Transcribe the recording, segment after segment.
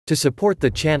To support the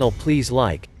channel, please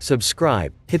like,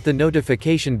 subscribe, hit the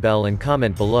notification bell and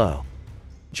comment below.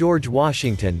 George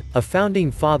Washington, a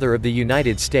founding father of the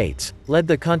United States, led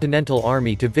the Continental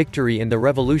Army to victory in the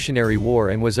Revolutionary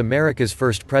War and was America's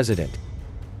first president.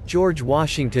 George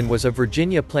Washington was a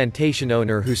Virginia plantation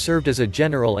owner who served as a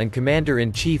general and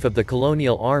commander-in-chief of the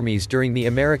colonial armies during the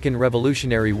American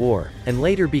Revolutionary War, and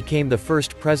later became the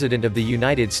first president of the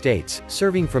United States,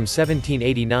 serving from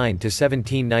 1789 to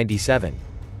 1797.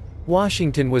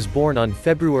 Washington was born on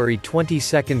February 22,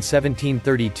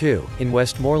 1732, in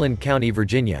Westmoreland County,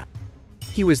 Virginia.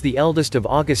 He was the eldest of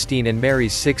Augustine and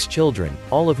Mary's 6 children,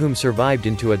 all of whom survived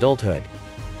into adulthood.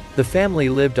 The family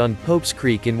lived on Pope's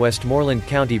Creek in Westmoreland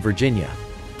County, Virginia.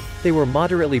 They were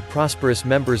moderately prosperous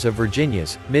members of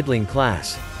Virginia's middling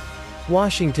class.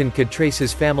 Washington could trace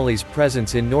his family's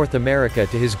presence in North America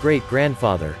to his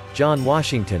great-grandfather, John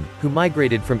Washington, who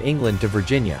migrated from England to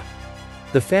Virginia.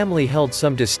 The family held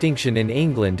some distinction in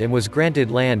England and was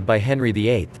granted land by Henry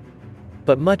VIII.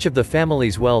 But much of the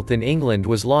family's wealth in England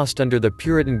was lost under the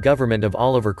Puritan government of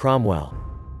Oliver Cromwell.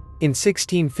 In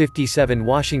 1657,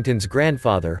 Washington's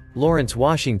grandfather, Lawrence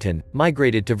Washington,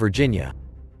 migrated to Virginia.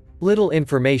 Little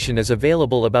information is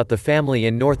available about the family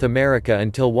in North America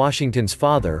until Washington's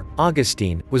father,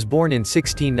 Augustine, was born in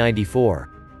 1694.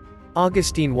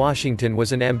 Augustine Washington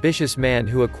was an ambitious man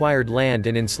who acquired land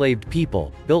and enslaved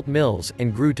people, built mills,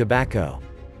 and grew tobacco.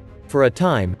 For a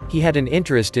time, he had an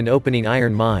interest in opening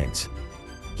iron mines.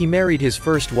 He married his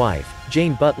first wife,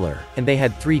 Jane Butler, and they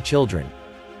had 3 children.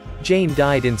 Jane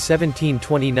died in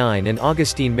 1729 and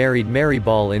Augustine married Mary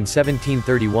Ball in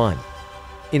 1731.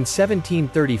 In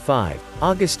 1735,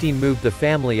 Augustine moved the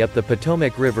family up the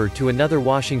Potomac River to another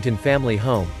Washington family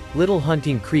home, Little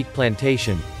Hunting Creek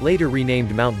Plantation, later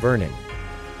renamed Mount Vernon.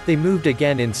 They moved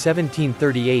again in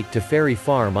 1738 to Ferry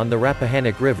Farm on the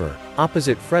Rappahannock River,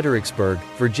 opposite Fredericksburg,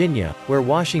 Virginia, where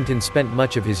Washington spent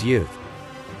much of his youth.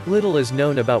 Little is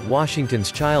known about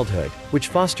Washington's childhood, which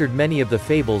fostered many of the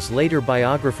fables later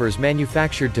biographers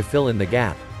manufactured to fill in the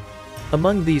gap.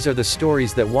 Among these are the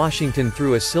stories that Washington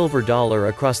threw a silver dollar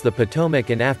across the Potomac,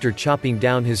 and after chopping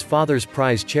down his father's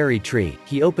prize cherry tree,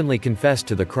 he openly confessed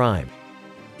to the crime.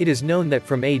 It is known that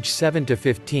from age 7 to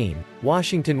 15,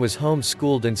 Washington was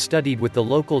home-schooled and studied with the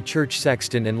local church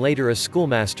sexton and later a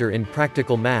schoolmaster in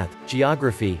practical math,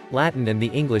 geography, Latin and the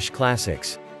English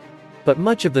classics. But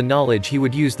much of the knowledge he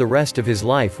would use the rest of his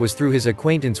life was through his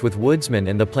acquaintance with woodsmen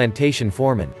and the plantation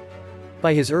foreman.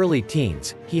 By his early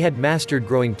teens, he had mastered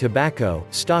growing tobacco,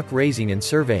 stock raising and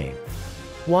surveying.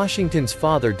 Washington's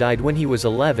father died when he was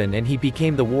 11 and he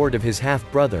became the ward of his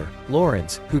half-brother,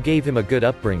 Lawrence, who gave him a good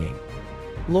upbringing.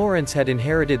 Lawrence had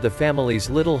inherited the family's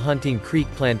Little Hunting Creek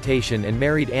plantation and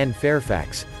married Anne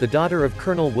Fairfax, the daughter of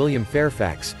Colonel William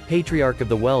Fairfax, patriarch of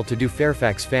the well-to-do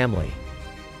Fairfax family.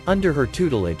 Under her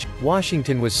tutelage,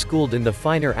 Washington was schooled in the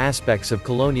finer aspects of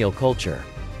colonial culture.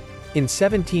 In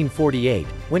 1748,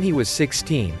 when he was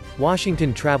 16,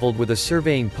 Washington traveled with a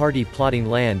surveying party plotting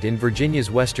land in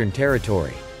Virginia's Western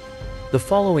Territory. The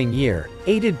following year,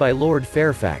 aided by Lord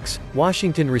Fairfax,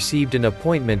 Washington received an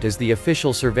appointment as the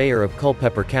official surveyor of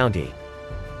Culpeper County.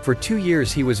 For 2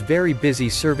 years he was very busy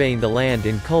surveying the land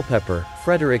in Culpeper,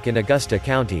 Frederick and Augusta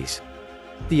counties.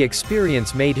 The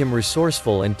experience made him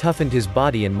resourceful and toughened his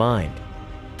body and mind.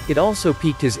 It also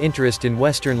piqued his interest in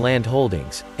Western land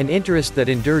holdings. An interest that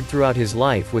endured throughout his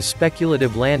life was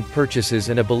speculative land purchases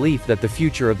and a belief that the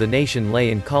future of the nation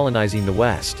lay in colonizing the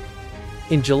West.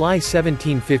 In July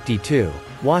 1752,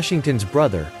 Washington's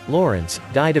brother, Lawrence,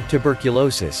 died of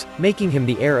tuberculosis, making him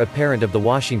the heir apparent of the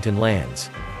Washington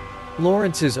lands.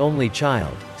 Lawrence's only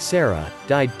child, Sarah,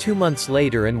 died 2 months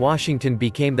later and Washington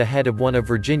became the head of one of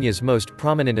Virginia's most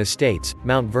prominent estates,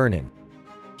 Mount Vernon.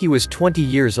 He was 20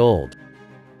 years old.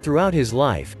 Throughout his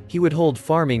life, he would hold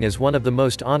farming as one of the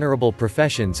most honorable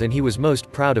professions and he was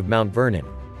most proud of Mount Vernon.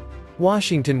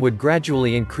 Washington would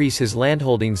gradually increase his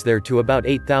landholdings there to about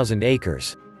 8,000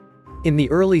 acres. In the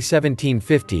early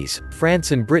 1750s, France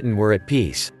and Britain were at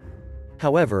peace.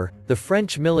 However, the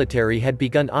French military had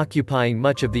begun occupying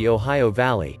much of the Ohio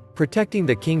Valley, protecting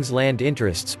the king's land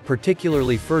interests,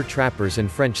 particularly fur trappers and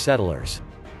French settlers.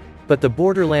 But the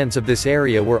borderlands of this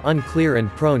area were unclear and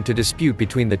prone to dispute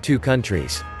between the two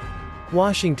countries.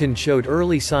 Washington showed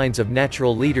early signs of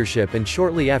natural leadership and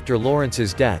shortly after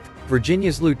Lawrence's death,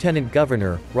 Virginia's lieutenant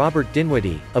governor, Robert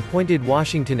Dinwiddie, appointed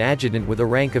Washington adjutant with a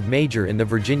rank of major in the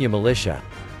Virginia militia.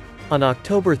 On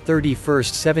October 31,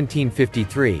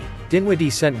 1753, Dinwiddie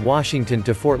sent Washington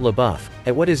to Fort Le Boeuf,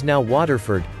 at what is now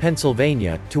Waterford,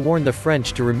 Pennsylvania, to warn the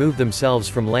French to remove themselves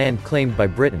from land claimed by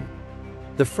Britain.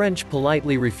 The French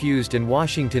politely refused and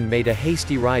Washington made a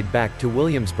hasty ride back to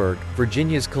Williamsburg,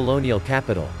 Virginia's colonial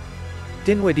capital.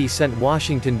 Dinwiddie sent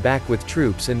Washington back with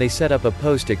troops and they set up a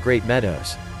post at Great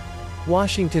Meadows.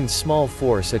 Washington's small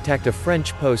force attacked a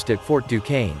French post at Fort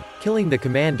Duquesne, killing the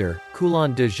commander,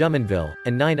 Coulon de Jumonville,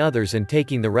 and 9 others and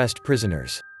taking the rest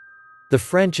prisoners. The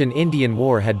French and Indian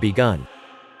War had begun.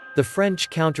 The French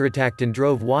counterattacked and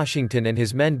drove Washington and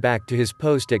his men back to his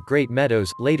post at Great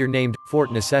Meadows, later named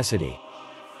Fort Necessity.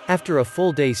 After a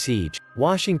full-day siege,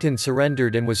 Washington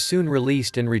surrendered and was soon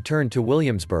released and returned to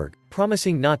Williamsburg,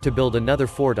 promising not to build another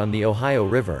fort on the Ohio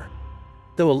River.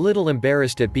 Though a little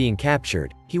embarrassed at being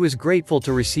captured, he was grateful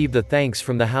to receive the thanks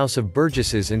from the House of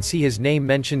Burgesses and see his name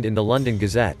mentioned in the London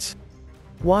Gazettes.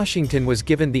 Washington was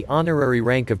given the honorary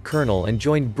rank of colonel and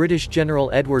joined British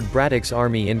General Edward Braddock's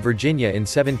army in Virginia in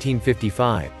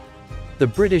 1755. The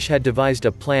British had devised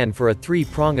a plan for a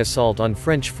 3-prong assault on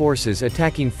French forces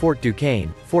attacking Fort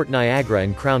Duquesne, Fort Niagara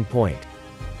and Crown Point.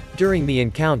 During the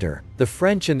encounter, the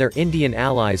French and their Indian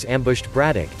allies ambushed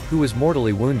Braddock, who was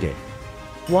mortally wounded.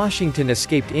 Washington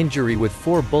escaped injury with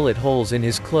 4 bullet holes in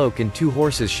his cloak and 2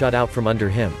 horses shot out from under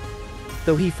him.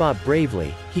 Though he fought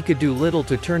bravely, he could do little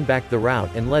to turn back the rout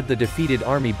and led the defeated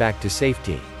army back to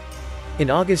safety. In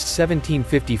August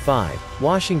 1755,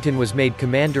 Washington was made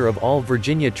commander of all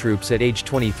Virginia troops at age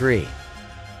 23.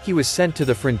 He was sent to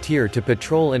the frontier to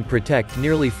patrol and protect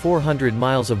nearly 400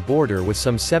 miles of border with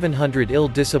some 700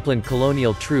 ill-disciplined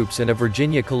colonial troops and a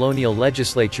Virginia colonial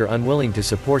legislature unwilling to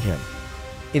support him.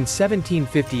 In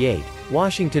 1758,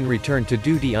 Washington returned to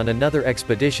duty on another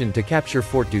expedition to capture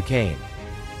Fort Duquesne.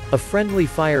 A friendly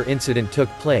fire incident took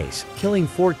place, killing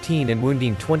 14 and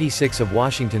wounding 26 of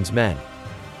Washington's men.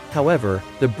 However,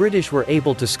 the British were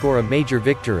able to score a major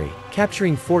victory,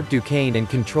 capturing Fort Duquesne and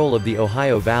control of the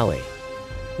Ohio Valley.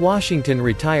 Washington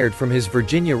retired from his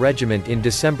Virginia regiment in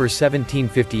December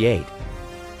 1758.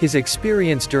 His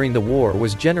experience during the war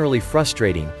was generally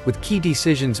frustrating, with key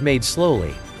decisions made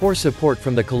slowly, poor support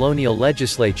from the colonial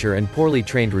legislature and poorly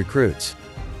trained recruits.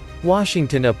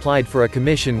 Washington applied for a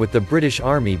commission with the British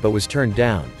Army but was turned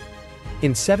down.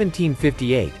 In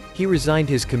 1758, he resigned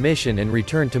his commission and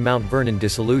returned to Mount Vernon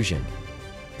disillusioned.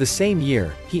 The same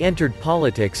year, he entered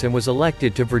politics and was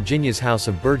elected to Virginia's House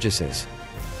of Burgesses.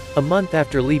 A month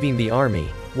after leaving the army,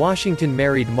 Washington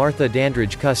married Martha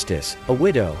Dandridge Custis, a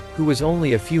widow, who was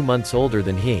only a few months older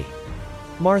than he.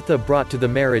 Martha brought to the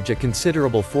marriage a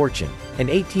considerable fortune, an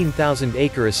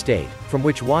 18,000-acre estate, from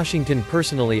which Washington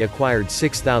personally acquired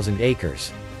 6,000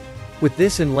 acres. With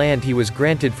this and land he was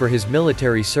granted for his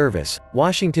military service,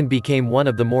 Washington became one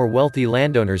of the more wealthy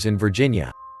landowners in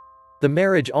Virginia. The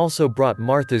marriage also brought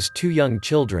Martha's 2 young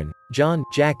children, John,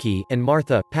 Jackie, and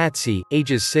Martha, Patsy,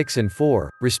 ages 6 and 4,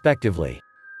 respectively.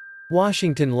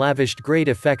 Washington lavished great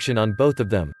affection on both of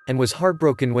them, and was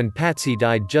heartbroken when Patsy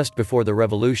died just before the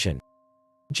Revolution.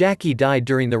 Jackie died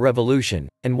during the Revolution,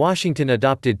 and Washington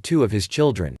adopted 2 of his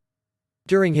children.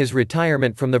 During his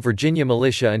retirement from the Virginia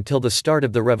militia until the start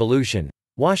of the Revolution,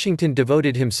 Washington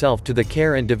devoted himself to the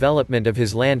care and development of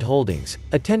his land holdings,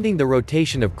 attending the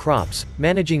rotation of crops,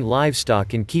 managing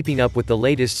livestock and keeping up with the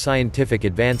latest scientific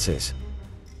advances.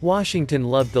 Washington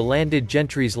loved the landed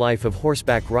gentry's life of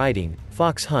horseback riding,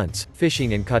 fox hunts,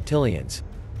 fishing and cotillions.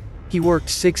 He worked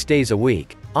 6 days a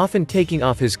week, often taking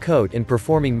off his coat and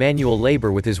performing manual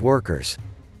labor with his workers.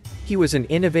 He was an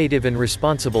innovative and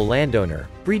responsible landowner,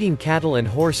 breeding cattle and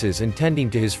horses and tending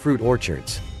to his fruit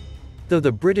orchards. Though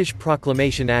the British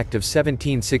Proclamation Act of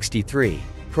 1763,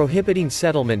 prohibiting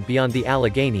settlement beyond the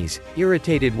Alleghenies,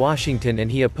 irritated Washington and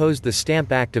he opposed the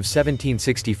Stamp Act of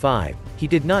 1765, he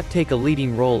did not take a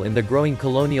leading role in the growing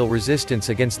colonial resistance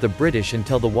against the British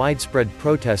until the widespread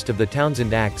protest of the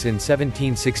Townshend Acts in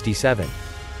 1767.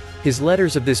 His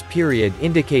letters of this period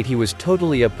indicate he was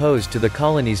totally opposed to the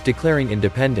colonies declaring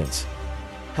independence.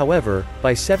 However,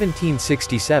 by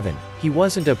 1767, he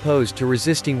wasn't opposed to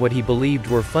resisting what he believed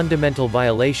were fundamental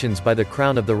violations by the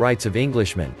Crown of the rights of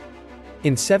Englishmen.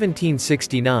 In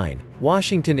 1769,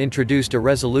 Washington introduced a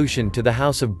resolution to the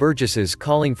House of Burgesses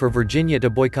calling for Virginia to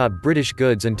boycott British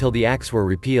goods until the acts were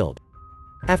repealed.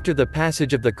 After the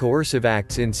passage of the Coercive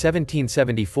Acts in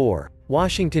 1774,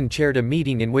 Washington chaired a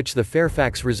meeting in which the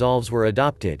Fairfax Resolves were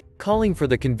adopted, calling for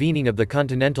the convening of the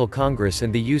Continental Congress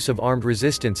and the use of armed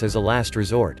resistance as a last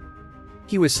resort.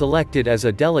 He was selected as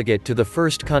a delegate to the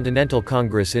First Continental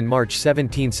Congress in March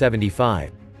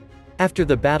 1775. After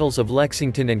the battles of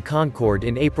Lexington and Concord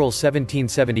in April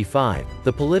 1775,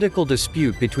 the political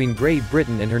dispute between Great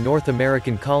Britain and her North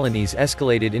American colonies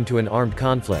escalated into an armed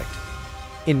conflict.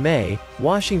 In May,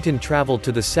 Washington traveled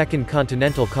to the Second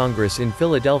Continental Congress in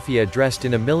Philadelphia dressed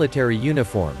in a military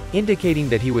uniform, indicating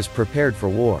that he was prepared for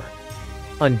war.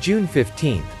 On June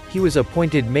 15, he was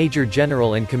appointed Major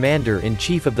General and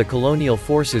Commander-in-Chief of the colonial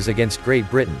forces against Great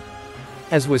Britain.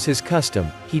 As was his custom,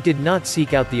 he did not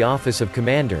seek out the office of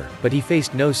commander, but he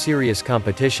faced no serious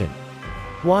competition.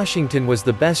 Washington was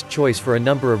the best choice for a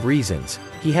number of reasons.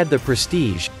 He had the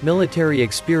prestige, military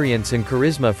experience and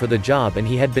charisma for the job, and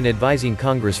he had been advising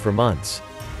Congress for months.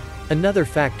 Another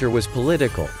factor was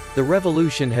political. The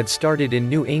Revolution had started in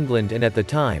New England, and at the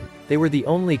time, they were the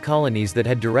only colonies that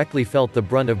had directly felt the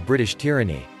brunt of British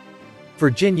tyranny.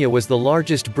 Virginia was the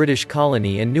largest British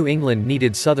colony, and New England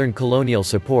needed Southern colonial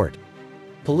support.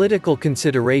 Political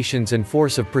considerations and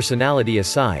force of personality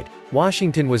aside,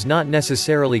 Washington was not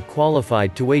necessarily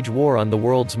qualified to wage war on the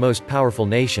world's most powerful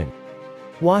nation.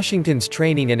 Washington's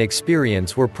training and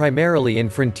experience were primarily in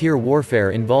frontier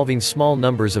warfare involving small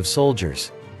numbers of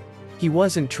soldiers. He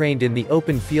wasn't trained in the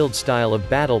open field style of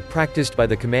battle practiced by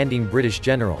the commanding British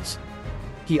generals.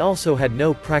 He also had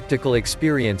no practical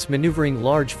experience maneuvering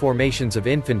large formations of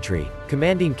infantry,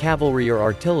 commanding cavalry or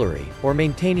artillery, or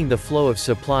maintaining the flow of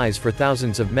supplies for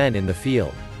thousands of men in the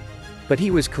field. But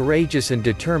he was courageous and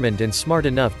determined and smart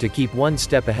enough to keep one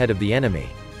step ahead of the enemy.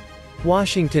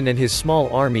 Washington and his small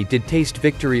army did taste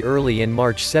victory early in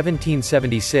March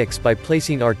 1776 by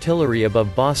placing artillery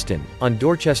above Boston, on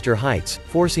Dorchester Heights,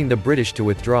 forcing the British to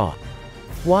withdraw.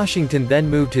 Washington then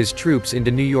moved his troops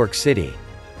into New York City.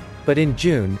 But in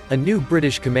June, a new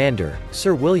British commander,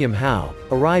 Sir William Howe,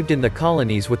 arrived in the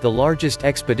colonies with the largest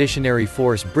expeditionary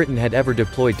force Britain had ever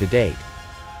deployed to date.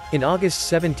 In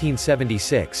August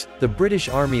 1776, the British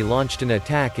Army launched an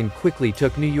attack and quickly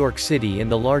took New York City in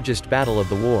the largest battle of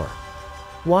the war.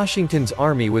 Washington's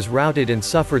army was routed and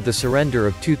suffered the surrender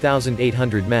of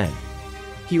 2,800 men.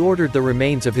 He ordered the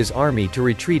remains of his army to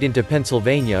retreat into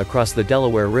Pennsylvania across the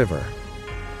Delaware River.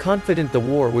 Confident the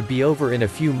war would be over in a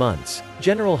few months,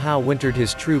 General Howe wintered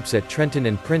his troops at Trenton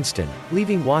and Princeton,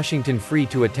 leaving Washington free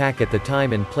to attack at the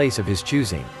time and place of his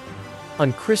choosing.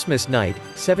 On Christmas night,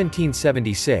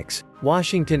 1776,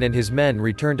 Washington and his men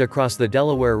returned across the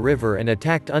Delaware River and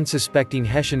attacked unsuspecting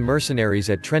Hessian mercenaries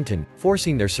at Trenton,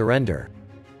 forcing their surrender.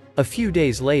 A few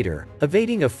days later,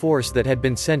 evading a force that had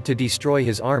been sent to destroy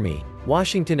his army,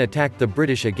 Washington attacked the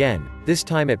British again, this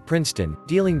time at Princeton,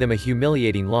 dealing them a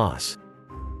humiliating loss.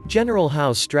 General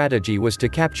Howe's strategy was to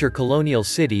capture colonial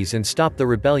cities and stop the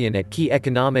rebellion at key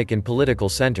economic and political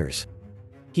centers.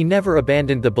 He never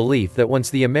abandoned the belief that once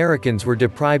the Americans were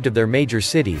deprived of their major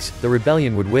cities, the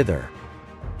rebellion would wither.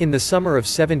 In the summer of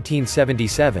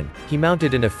 1777, he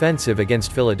mounted an offensive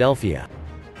against Philadelphia.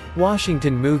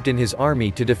 Washington moved in his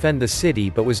army to defend the city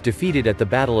but was defeated at the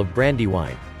Battle of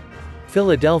Brandywine.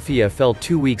 Philadelphia fell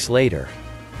 2 weeks later.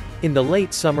 In the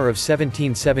late summer of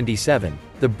 1777,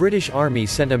 the British Army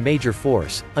sent a major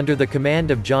force, under the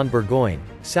command of John Burgoyne,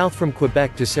 south from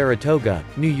Quebec to Saratoga,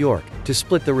 New York, to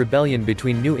split the rebellion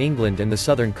between New England and the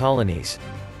southern colonies.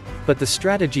 But the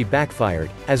strategy backfired,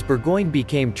 as Burgoyne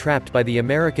became trapped by the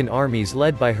American armies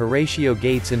led by Horatio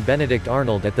Gates and Benedict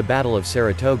Arnold at the Battle of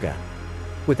Saratoga.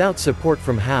 Without support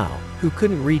from Howe, who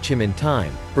couldn't reach him in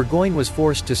time, Burgoyne was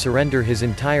forced to surrender his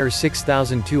entire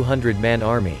 6,200-man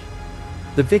army.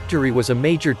 The victory was a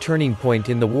major turning point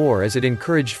in the war as it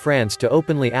encouraged France to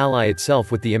openly ally itself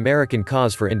with the American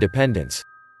cause for independence.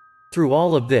 Through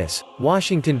all of this,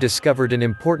 Washington discovered an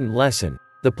important lesson: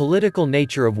 the political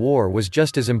nature of war was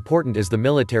just as important as the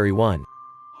military one.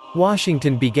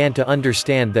 Washington began to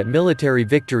understand that military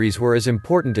victories were as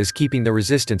important as keeping the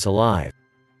resistance alive.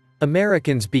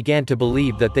 Americans began to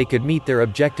believe that they could meet their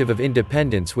objective of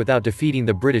independence without defeating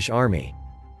the British Army.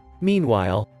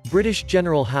 Meanwhile, British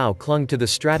General Howe clung to the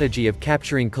strategy of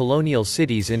capturing colonial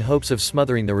cities in hopes of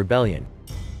smothering the rebellion.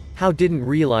 Howe didn't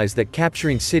realize that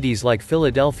capturing cities like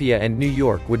Philadelphia and New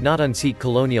York would not unseat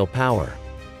colonial power.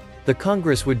 The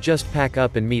Congress would just pack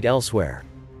up and meet elsewhere.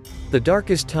 The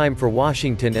darkest time for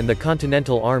Washington and the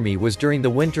Continental Army was during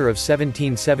the winter of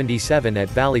 1777 at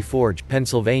Valley Forge,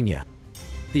 Pennsylvania.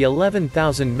 The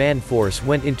 11,000-man force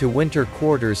went into winter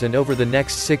quarters and over the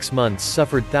next 6 months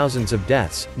suffered thousands of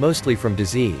deaths, mostly from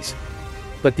disease.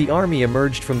 But the army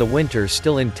emerged from the winter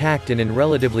still intact and in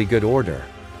relatively good order.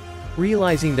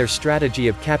 Realizing their strategy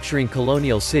of capturing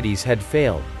colonial cities had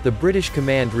failed, the British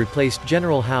command replaced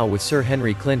General Howe with Sir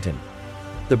Henry Clinton.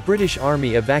 The British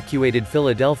Army evacuated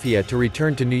Philadelphia to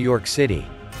return to New York City.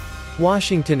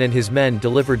 Washington and his men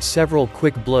delivered several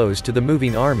quick blows to the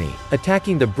moving army,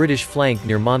 attacking the British flank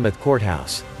near Monmouth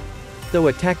Courthouse. Though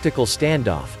a tactical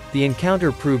standoff, the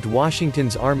encounter proved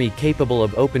Washington's army capable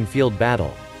of open field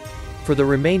battle. For the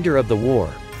remainder of the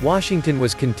war, Washington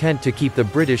was content to keep the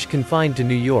British confined to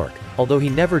New York, although he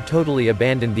never totally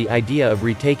abandoned the idea of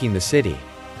retaking the city.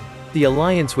 The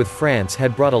alliance with France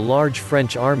had brought a large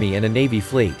French army and a navy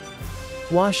fleet.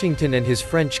 Washington and his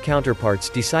French counterparts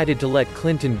decided to let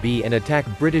Clinton be and attack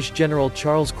British General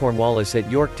Charles Cornwallis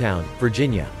at Yorktown,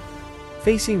 Virginia.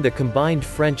 Facing the combined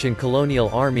French and colonial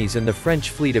armies and the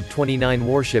French fleet of 29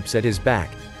 warships at his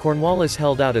back, Cornwallis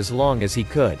held out as long as he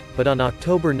could, but on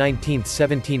October 19,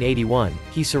 1781,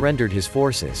 he surrendered his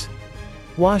forces.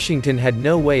 Washington had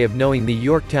no way of knowing the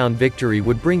Yorktown victory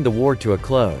would bring the war to a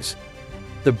close.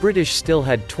 The British still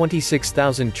had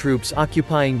 26,000 troops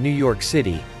occupying New York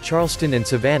City, Charleston and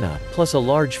Savannah, plus a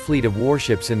large fleet of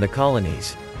warships in the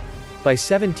colonies. By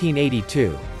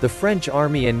 1782, the French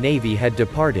army and navy had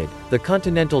departed, the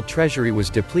continental treasury was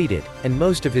depleted, and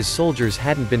most of his soldiers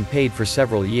hadn't been paid for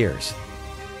several years.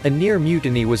 A near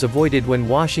mutiny was avoided when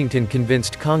Washington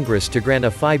convinced Congress to grant a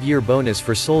 5-year bonus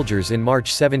for soldiers in March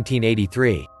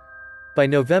 1783. By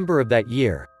November of that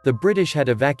year, the British had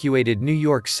evacuated New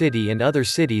York City and other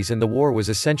cities and the war was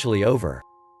essentially over.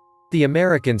 The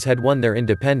Americans had won their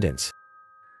independence.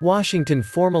 Washington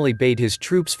formally bade his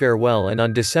troops farewell and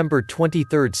on December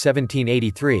 23,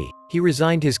 1783, he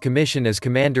resigned his commission as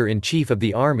Commander-in-Chief of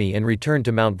the Army and returned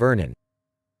to Mount Vernon.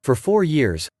 For 4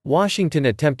 years, Washington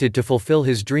attempted to fulfill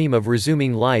his dream of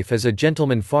resuming life as a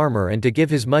gentleman farmer and to give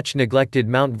his much-neglected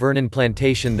Mount Vernon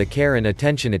plantation the care and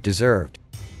attention it deserved.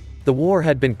 The war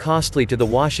had been costly to the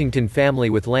Washington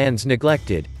family with lands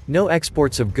neglected, no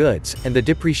exports of goods, and the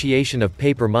depreciation of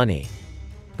paper money.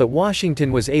 But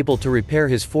Washington was able to repair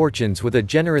his fortunes with a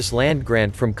generous land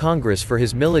grant from Congress for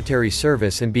his military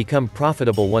service and become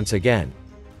profitable once again.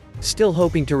 Still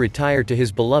hoping to retire to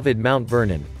his beloved Mount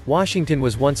Vernon, Washington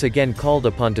was once again called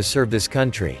upon to serve this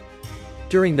country.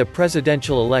 During the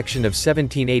presidential election of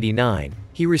 1789,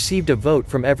 he received a vote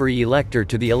from every elector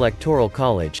to the Electoral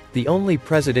College, the only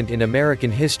president in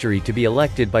American history to be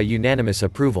elected by unanimous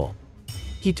approval.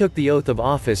 He took the oath of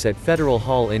office at Federal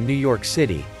Hall in New York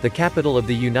City, the capital of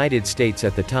the United States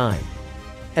at the time.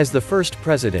 As the first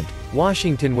president,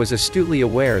 Washington was astutely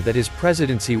aware that his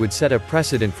presidency would set a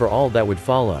precedent for all that would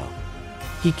follow.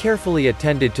 He carefully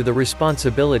attended to the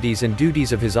responsibilities and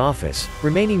duties of his office,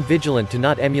 remaining vigilant to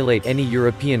not emulate any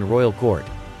European royal court.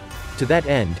 To that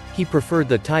end, he preferred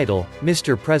the title,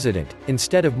 Mr. President,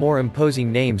 instead of more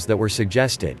imposing names that were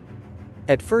suggested.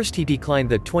 At first he declined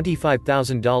the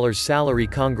 $25,000 salary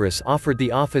Congress offered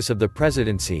the office of the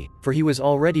presidency, for he was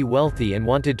already wealthy and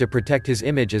wanted to protect his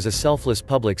image as a selfless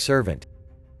public servant.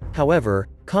 However,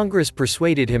 Congress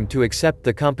persuaded him to accept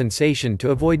the compensation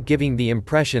to avoid giving the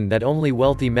impression that only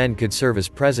wealthy men could serve as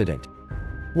president.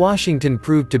 Washington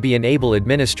proved to be an able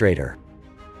administrator.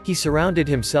 He surrounded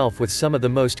himself with some of the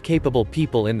most capable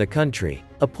people in the country,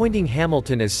 appointing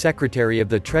Hamilton as Secretary of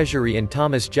the Treasury and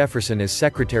Thomas Jefferson as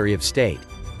Secretary of State.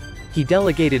 He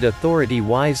delegated authority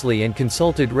wisely and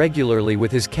consulted regularly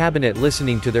with his cabinet,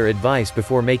 listening to their advice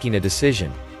before making a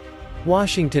decision.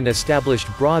 Washington established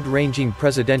broad-ranging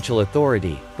presidential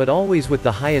authority, but always with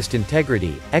the highest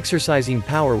integrity, exercising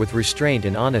power with restraint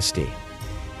and honesty.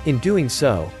 In doing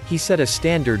so, he set a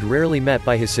standard rarely met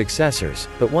by his successors,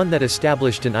 but one that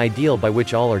established an ideal by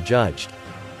which all are judged.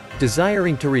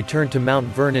 Desiring to return to Mount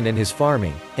Vernon and his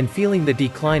farming, and feeling the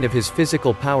decline of his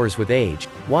physical powers with age,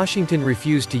 Washington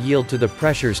refused to yield to the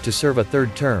pressures to serve a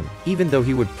third term, even though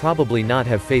he would probably not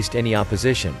have faced any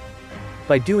opposition.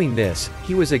 By doing this,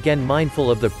 he was again mindful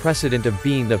of the precedent of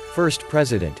being the first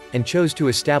president, and chose to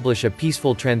establish a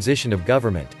peaceful transition of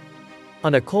government.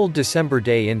 On a cold December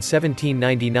day in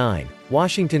 1799,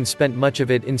 Washington spent much of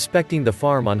it inspecting the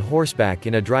farm on horseback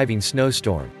in a driving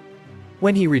snowstorm.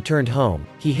 When he returned home,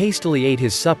 he hastily ate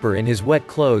his supper in his wet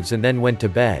clothes and then went to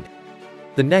bed.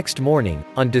 The next morning,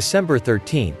 on December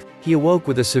 13th, he awoke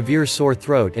with a severe sore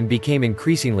throat and became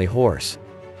increasingly hoarse.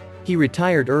 He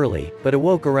retired early, but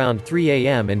awoke around 3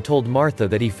 a.m. and told Martha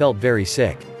that he felt very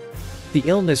sick. The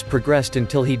illness progressed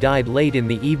until he died late in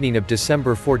the evening of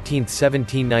December 14,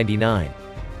 1799.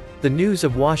 The news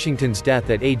of Washington's death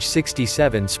at age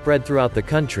 67 spread throughout the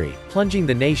country, plunging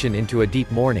the nation into a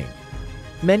deep mourning.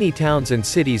 Many towns and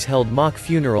cities held mock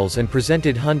funerals and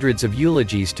presented hundreds of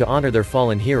eulogies to honor their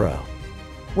fallen hero.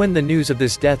 When the news of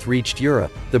this death reached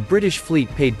Europe, the British fleet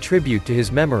paid tribute to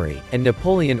his memory, and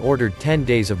Napoleon ordered 10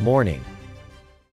 days of mourning.